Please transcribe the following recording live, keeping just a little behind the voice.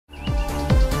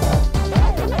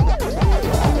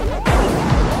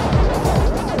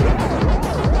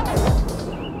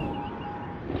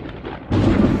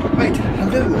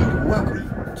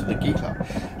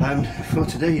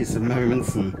today's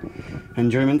measurements and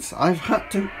enjoyments, I've had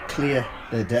to clear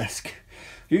the desk.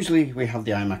 Usually we have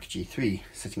the iMac G3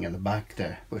 sitting at the back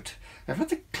there, but I've had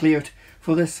to clear it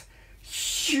for this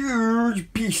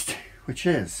huge beast, which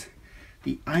is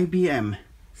the IBM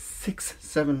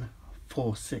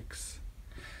 6746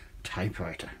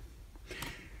 typewriter.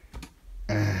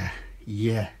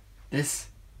 Yeah, this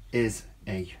is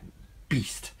a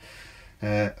beast.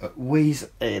 Weighs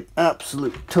an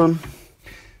absolute ton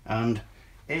and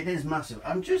it is massive.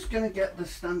 I'm just going to get the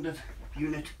standard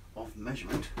unit of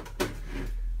measurement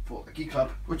for a key club,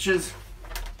 which is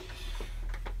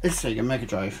a Sega Mega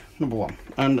Drive #1,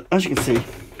 and as you can see,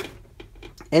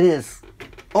 it is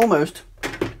almost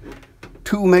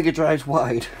 2 Mega Drives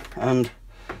wide and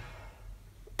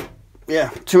yeah,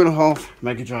 2.5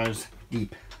 Mega Drives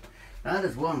deep. That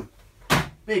is one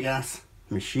big ass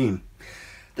machine.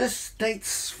 This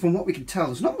dates, from what we can tell,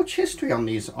 there's not much history on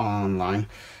these online,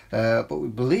 but we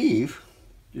believe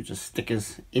there's just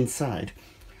stickers inside.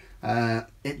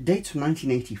 It dates from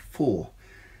 1984.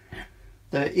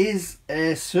 There is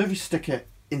a service sticker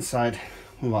inside,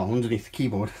 well, underneath the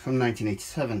keyboard, from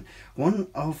 1987. One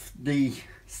of the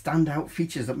standout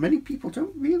features that many people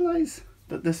don't realise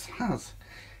that this has.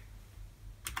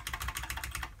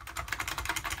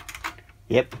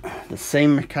 Yep, the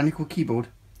same mechanical keyboard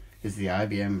is the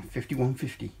IBM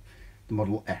 5150, the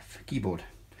Model F keyboard.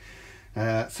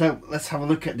 So let's have a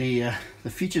look at the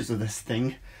features of this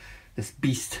thing, this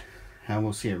beast, and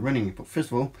we'll see it running. But first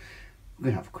of all, we're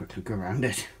going to have a quick look around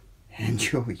it.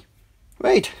 Enjoy.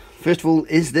 Right, first of all,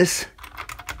 is this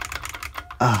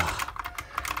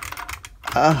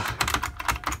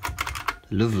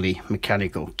lovely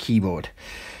mechanical keyboard.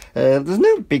 There's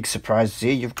no big surprises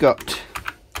here. You've got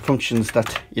functions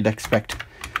that you'd expect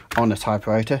on a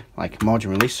typewriter, like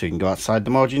margin release, so you can go outside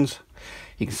the margins.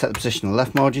 You can set the position of the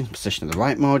left margin, position of the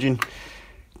right margin.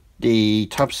 The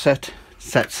tab set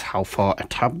sets how far a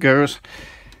tab goes,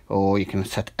 or you can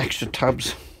set extra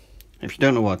tabs. If you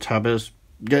don't know what a tab is,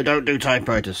 don't do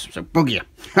typewriters, so bug you.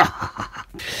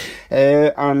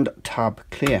 And tab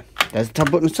clear. There's the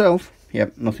tab button itself.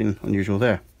 Yep, nothing unusual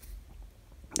there.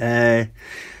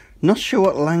 Not sure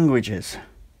what language is.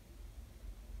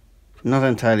 Not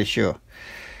entirely sure.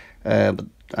 But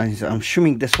I'm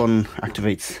assuming this one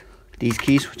activates these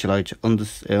keys, which allow you to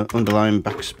underline,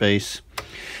 backspace,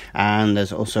 and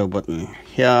there's also a button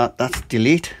here that's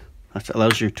delete. That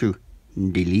allows you to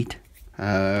delete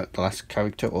the last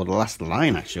character, or the last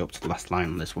line, actually up to the last line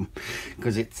on this one,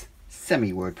 because it's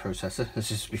semi-word processor. This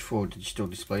is before digital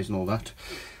displays and all that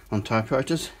on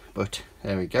typewriters, but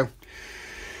there we go.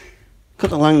 Got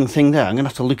the lang thing there. I'm going to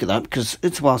have to look at that because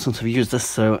it's a while since I've used this,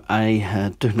 so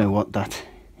I don't know what that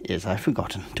is. I've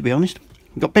forgotten, to be honest.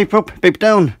 You've got paper up, paper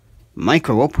down,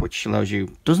 micro up, which allows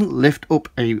you, doesn't lift up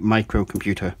a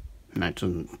microcomputer. No, it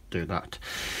doesn't do that.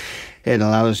 It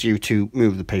allows you to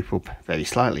move the paper up very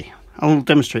slightly. I'll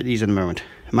demonstrate these in a moment.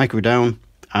 Micro down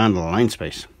and line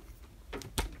space.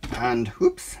 And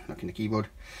whoops, looking at the keyboard.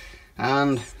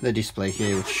 And the display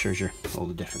here, which shows you all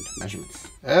the different measurements.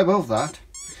 Above that,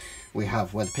 we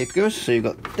have where the paper goes. So you've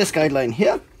got this guideline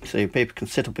here, so your paper can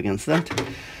sit up against that.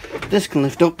 This can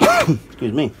lift up,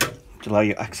 excuse me, to allow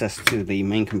you access to the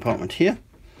main compartment here.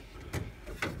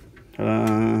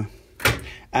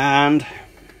 And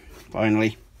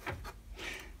finally,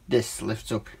 this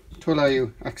lifts up to allow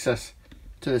you access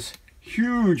to this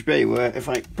huge bay, where if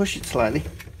I push it slightly,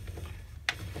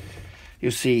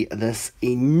 you'll see this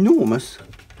enormous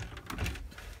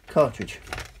cartridge.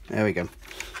 There we go.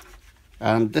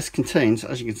 And this contains,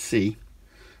 as you can see,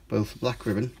 both black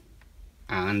ribbon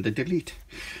and the delete.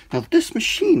 Now this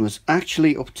machine was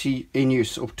actually in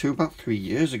use up to about 3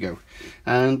 years ago,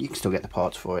 and you can still get the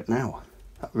parts for it now.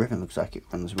 That ribbon looks like it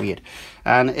runs weird,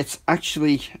 and it's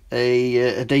actually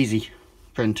a daisy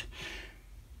print,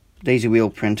 daisy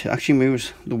wheel print. It actually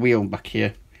moves the wheel back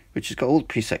here, which has got all the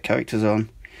preset characters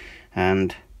on,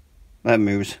 and that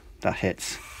moves, that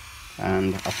hits,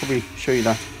 and I'll probably show you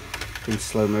that in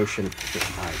slow motion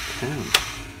if I can.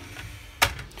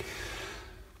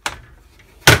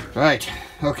 Right,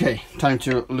 okay, time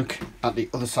to look at the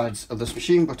other sides of this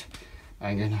machine, but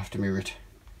I'm going to have to move it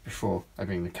before I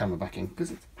bring the camera back in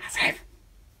because it's massive.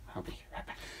 I'll be right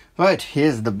back. Right,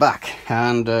 here's the back,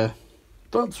 and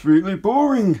that's really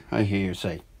boring, I hear you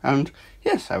say. And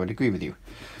yes, I would agree with you.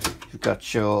 You've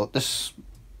got your, this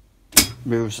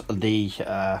moves the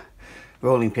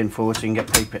rolling pin forward so you can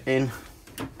get paper in.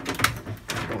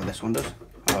 Oh, this one does.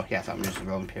 Oh yeah, that moves the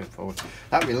rolling pin forward.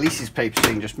 That releases paper so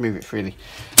you can just move it freely.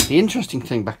 The interesting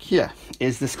thing back here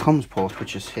is this comms port,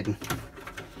 which is hidden.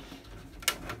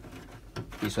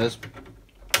 He says,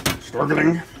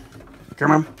 struggling.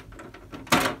 Come on.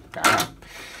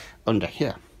 Under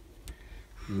here.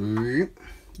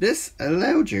 This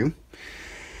allowed you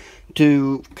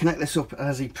to connect this up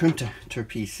as a printer to a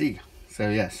PC.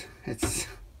 So yes, it's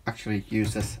actually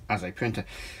used this as a printer.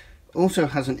 Also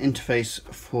has an interface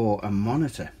for a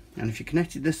monitor, and if you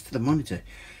connected this to the monitor,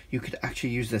 you could actually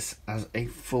use this as a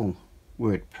full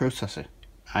word processor.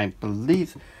 I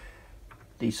believe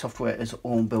the software is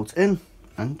all built in,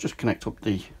 and just connect up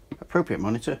the appropriate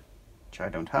monitor, which I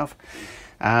don't have,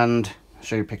 and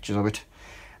show you pictures of it,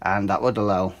 and that would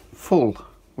allow full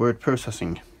word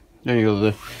processing. The only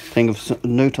other thing of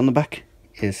note on the back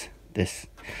is this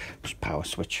power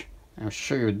switch. I'll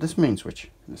show you this main switch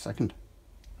in a second.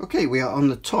 Okay, we are on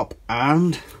the top,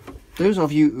 and those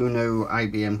of you who know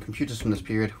IBM computers from this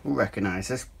period will recognise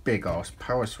this big ass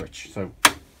power switch. So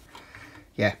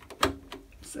yeah,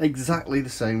 it's exactly the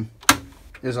same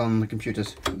as on the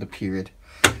computers of the period.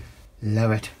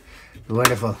 Love it.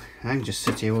 Wonderful. I can just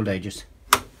sit here all day just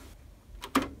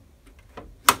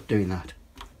doing that.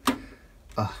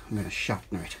 Oh, I'm going to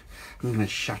shatner it. I'm going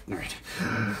to shatner it.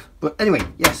 But anyway,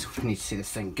 yes, we need to see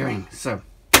this thing going. So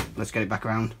let's get it back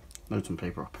around. Load some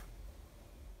paper up.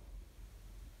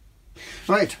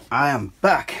 Right, I am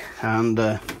back, and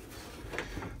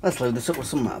let's load this up with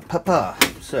some paper.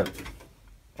 So,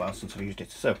 well, since I've used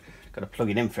it, so got to plug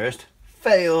it in first.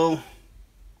 Fail.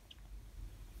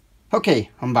 Okay,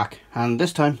 I'm back, and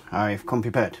this time I've come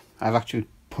prepared. I've actually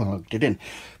plugged it in,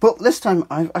 but this time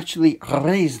I've actually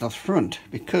raised the front,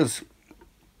 because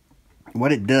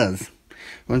what it does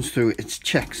runs through its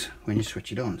checks when you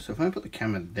switch it on. So if I put the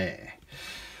camera there,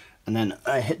 and then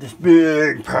I hit this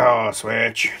big power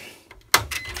switch,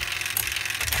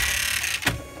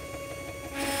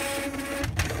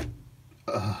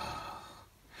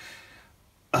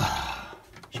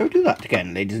 shall we do that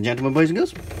again, ladies and gentlemen, boys and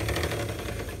girls?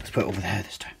 Let's put it over there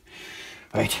this time.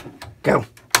 Right, go.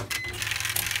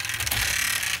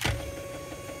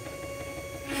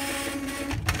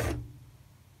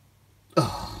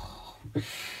 Oh,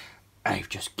 I've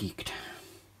just geeked.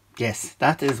 Yes,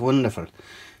 that is wonderful.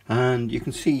 And you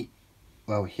can see,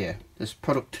 well, here, this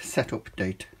product setup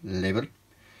date label,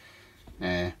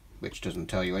 which doesn't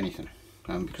tell you anything.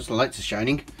 Because the lights are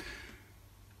shining,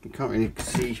 you can't really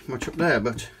see much up there,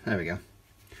 but there we go.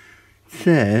 It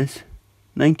says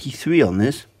 93 on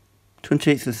this,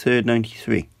 28th of the 3rd,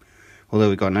 93. Although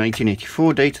we've got a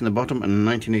 1984 date on the bottom and a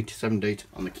 1987 date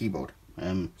on the keyboard.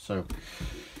 So,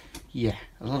 yeah,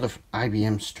 a lot of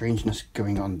IBM strangeness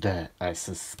going on there, I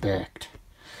suspect.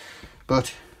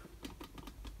 But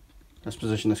let's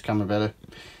position this camera better,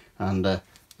 and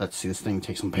let's see this thing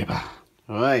take some paper.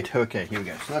 Alright, okay, here we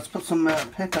go. So let's put some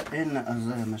paper in as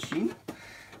a machine,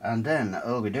 and then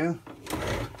all we do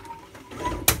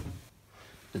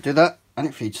is do that, and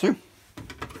it feeds through.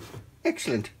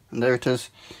 Excellent. And there it is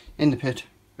in the pit,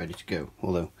 ready to go.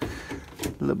 Although a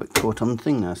little bit caught on the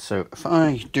thing there. So if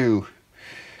I do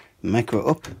micro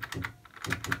up,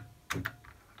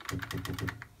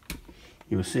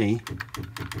 you will see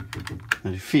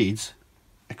that it feeds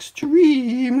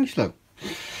extremely slow.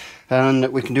 And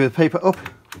we can do the paper up,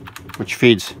 which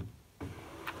feeds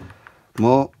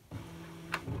more,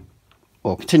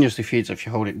 or continuously feeds if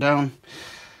you hold it down.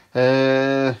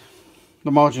 The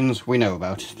margins we know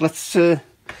about. Let's see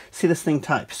this thing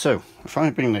type. So if I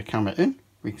bring the camera in,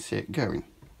 we can see it going.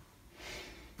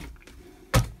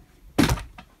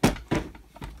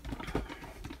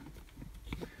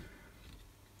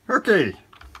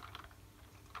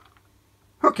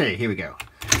 Okay, here we go.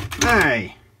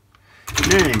 My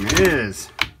name is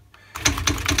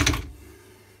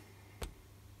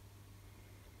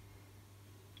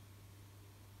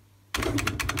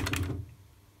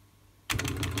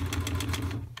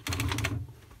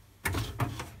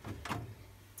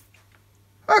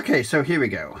Okay, so here we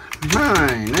go.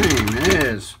 My name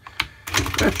is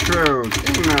Retro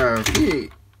Gamer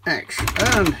PX,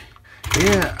 and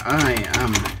here I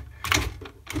am.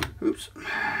 Oops.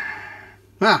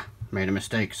 Made a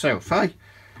mistake. So if I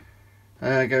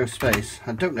go space,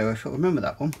 I don't know if I'll remember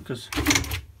that one, because,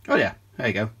 oh yeah, there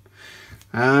you go.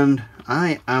 And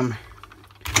I am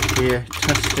here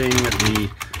testing the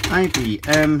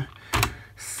IBM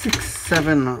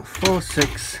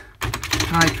 6746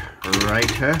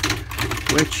 Typewriter,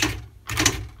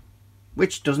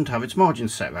 which doesn't have its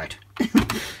margins set right.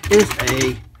 Is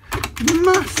a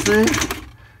massive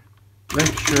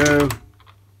retro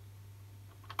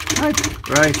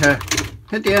typewriter.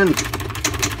 Hit the end.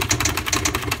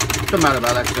 Doesn't matter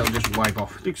about that, because it'll just wipe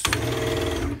off. It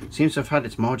seems to have had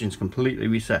its margins completely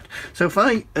reset. So if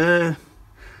I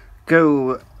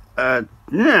go, how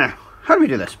do we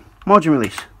do this? Margin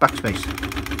release, backspace.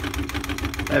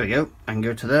 There we go. I can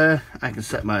go to there. I can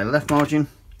set my left margin.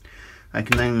 I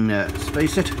can then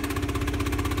space it.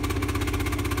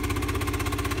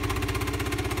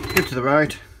 Go to the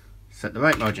right. Set the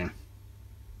right margin.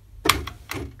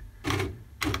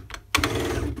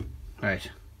 Right.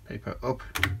 Paper up.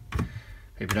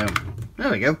 Paper down.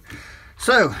 There we go.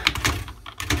 So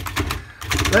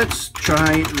let's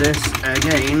try this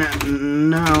again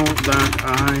now that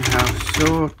I have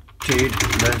sorted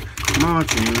the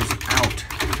margins out.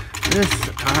 This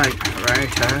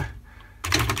typewriter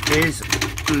is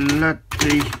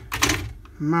bloody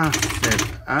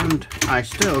massive and I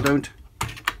still don't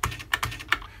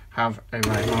have a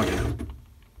right margin.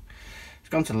 It's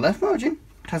gone to the left margin.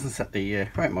 It hasn't set the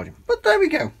right margin, but there we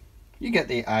go. You get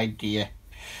the idea.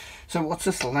 So what's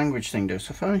this language thing do?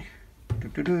 So if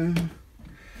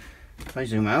I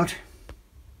zoom out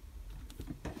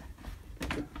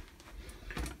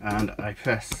and I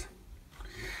press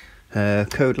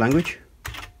code language,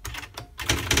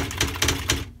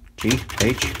 G,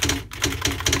 H,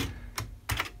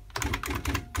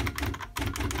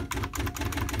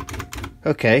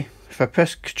 okay, if I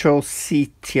press Control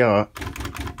C, T, R,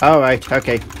 alright,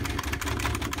 okay,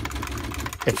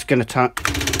 it's gonna type.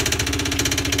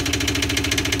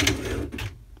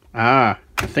 I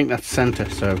think that's center,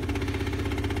 so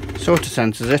sort of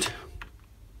centers it.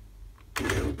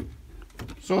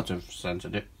 Sort of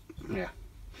centered it, yeah,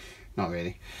 not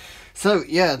really. So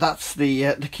yeah, that's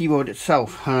the keyboard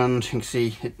itself, and you can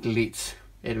see it deletes,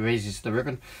 it erases the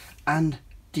ribbon and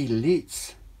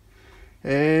deletes.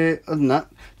 Other than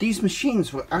that, these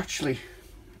machines were actually,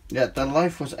 yeah, their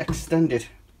life was extended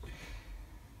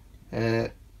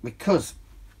because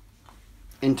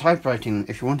in typewriting,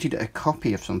 if you wanted a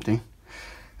copy of something,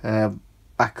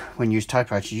 back when you used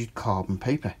typewriters, you used carbon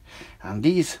paper, and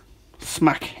these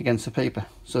smack against the paper,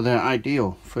 so they're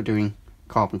ideal for doing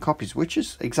carbon copies, which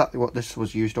is exactly what this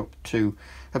was used up to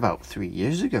about 3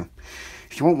 years ago.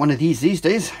 If you want one of these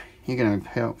days, you're going to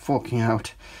be forking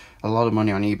out a lot of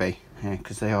money on eBay,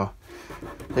 because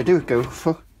they do go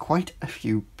for quite a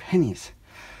few pennies.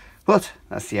 But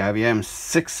that's the IBM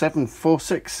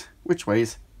 6746, which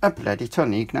weighs a bloody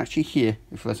ton. You can actually hear,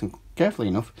 if you listen carefully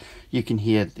enough, you can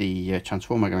hear the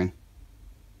transformer going,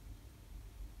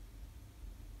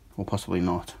 or possibly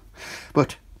not,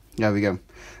 but there we go.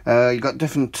 You've got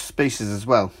different spaces as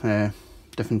well,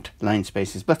 different line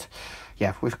spaces, but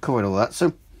yeah, we've covered all that.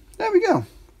 So there we go.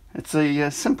 It's a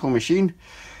simple machine,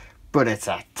 but it's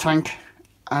a tank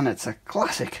and it's a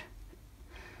classic.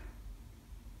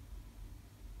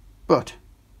 But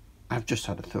I've just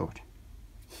had a thought.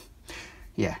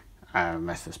 Yeah, I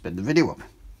messed this bit of the video up.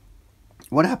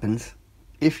 What happens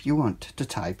if you want to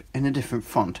type in a different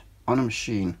font on a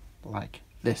machine like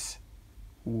this?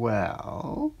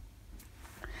 Well,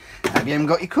 IBM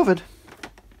got you covered,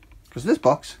 because this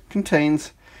box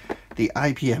contains the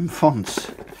IBM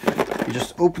fonts. You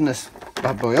just open this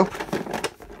bad boy up.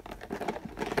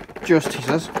 Just, he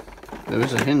says, there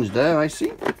is a hinge there, I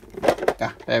see.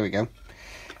 Ah, there we go.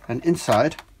 And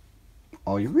inside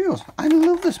are your reels. I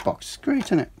love this box, it's great,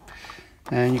 isn't it?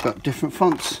 And you've got different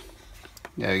fonts.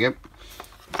 There we go.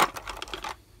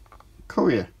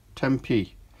 Courier,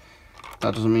 10p.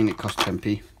 That doesn't mean it costs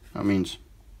 10p. That means,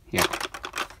 yeah,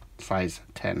 size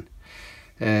 10.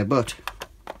 But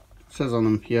it says on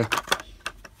them here,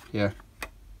 there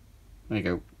you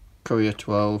go. Courier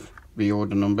 12,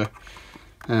 reorder number.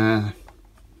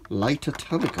 Light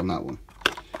italic on that one.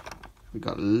 We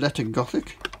got letter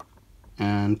Gothic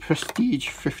and Prestige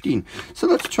 15. So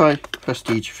let's try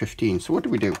Prestige 15. So what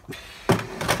do?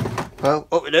 Well,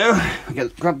 what we do, we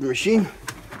grab the machine,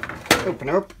 open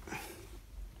her up,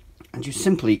 and you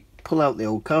simply pull out the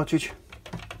old cartridge,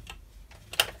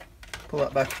 pull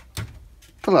that back,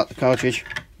 pull out the cartridge,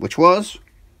 which was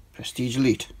Prestige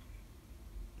Elite,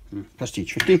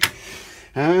 Prestige 15,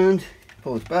 and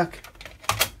pull it back,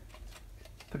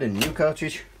 put in a new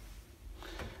cartridge,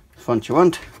 font you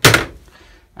want,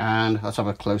 and let's have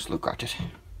a close look at it.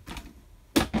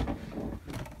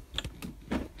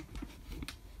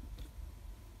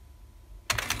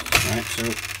 Right, so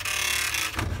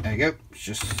there you go,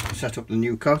 just set up the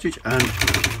new cartridge, and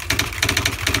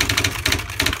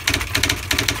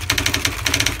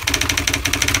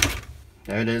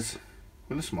there it is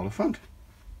with a smaller font.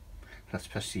 That's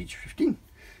Prestige 15.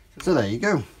 So there you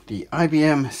go, the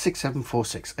IBM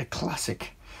 6746, a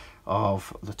classic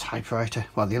of the typewriter,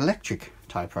 well, the electric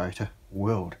typewriter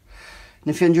world. And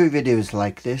if you enjoy videos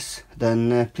like this,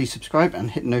 then please subscribe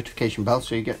and hit the notification bell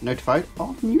so you get notified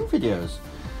of new videos.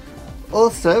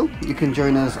 Also, you can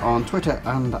join us on Twitter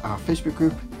and our Facebook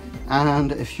group,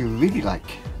 and if you really like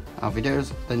our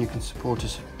videos, then you can support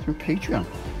us through Patreon.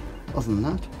 Other than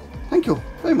that, thank you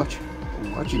very much for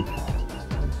watching.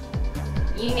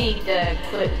 You need to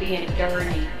quit being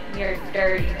dirty. You're a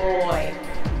dirty boy.